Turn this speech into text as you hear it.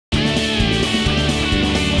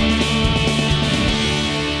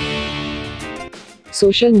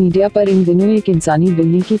Social media पर इन दिनों एक इंसानी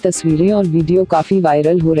बिल्ली की तस्वीरें और वीडियो काफी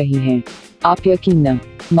वायरल हो रही हैं। आप यकीन न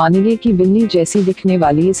मानेंगे कि बिल्ली जैसी दिखने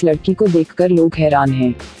वाली इस लड़की को देखकर लोग हैरान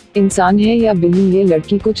हैं। इंसान है या बिल्ली, ये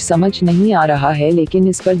लड़की कुछ समझ नहीं आ रहा है, लेकिन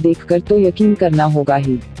इस पर देखकर तो यकीन करना होगा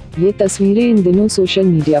ही। ये तस्वीरें इन दिनों सोशल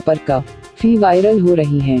मीडिया पर काफी वायरल हो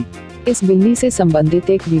रही हैं। इस बिल्ली से संबंधित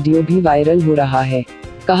एक वीडियो भी वायरल हो रहा है।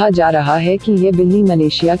 कहा जा रहा है कि ये बिल्ली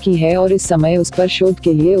मलेशिया की है और इस समय उस पर शोध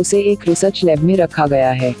के लिए उसे एक रिसर्च लैब में रखा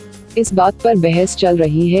गया है। इस बात पर बहस चल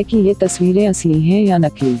रही है कि ये तस्वीरें असली हैं या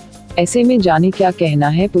नकली। ऐसे में जाने क्या कहना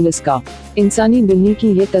है पुलिस का। इंसानी बिल्ली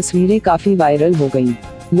की ये तस्वीरें काफी वायरल हो गई।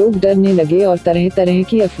 लोग डरने लगे और तरह तरह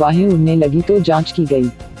की अफवाहें उड़ने लगी तो जांच की गई।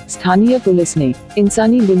 स्थानीय पुलिस ने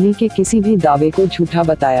इंसानी बिल्ली के किसी भी दावे को झूठा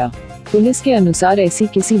बताया। पुलिस के अनुसार ऐसी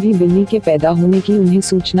किसी भी बिल्ली के पैदा होने की उन्हें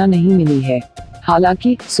सूचना नहीं मिली है।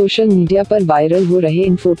 हालांकि सोशल मीडिया पर वायरल हो रहे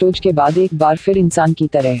इन फोटोज के बाद एक बार फिर इंसान की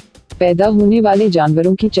तरह पैदा होने वाले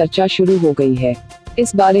जानवरों की चर्चा शुरू हो गई है।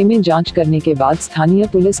 इस बारे में जांच करने के बाद स्थानीय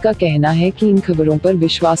पुलिस का कहना है कि इन खबरों पर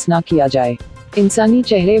विश्वास न किया जाए। इंसानी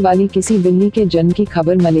चेहरे वाली किसी बिल्ली के जन्म की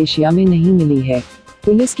खबर मलेशिया में नहीं मिली है।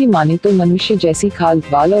 पुलिस की माने तो मनुष्य जैसी खाल,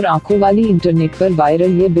 बाल और आंखों वाली इंटरनेट पर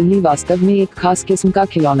वायरल ये बिल्ली वास्तव में एक खास किस्म का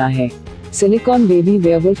खिलौना है। सिलिकॉन बेबी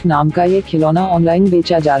वेयरवुल्फ नाम का ये खिलौना ऑनलाइन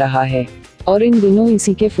बेचा जा रहा है और इन दिनों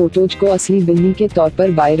इसी के फोटोज को असली बिल्ली के तौर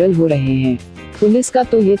पर वायरल हो रहे हैं। पुलिस का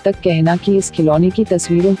तो ये तक कहना कि इस खिलौने की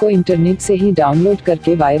तस्वीरों को इंटरनेट से ही डाउनलोड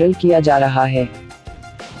करके वायरल किया जा रहा है।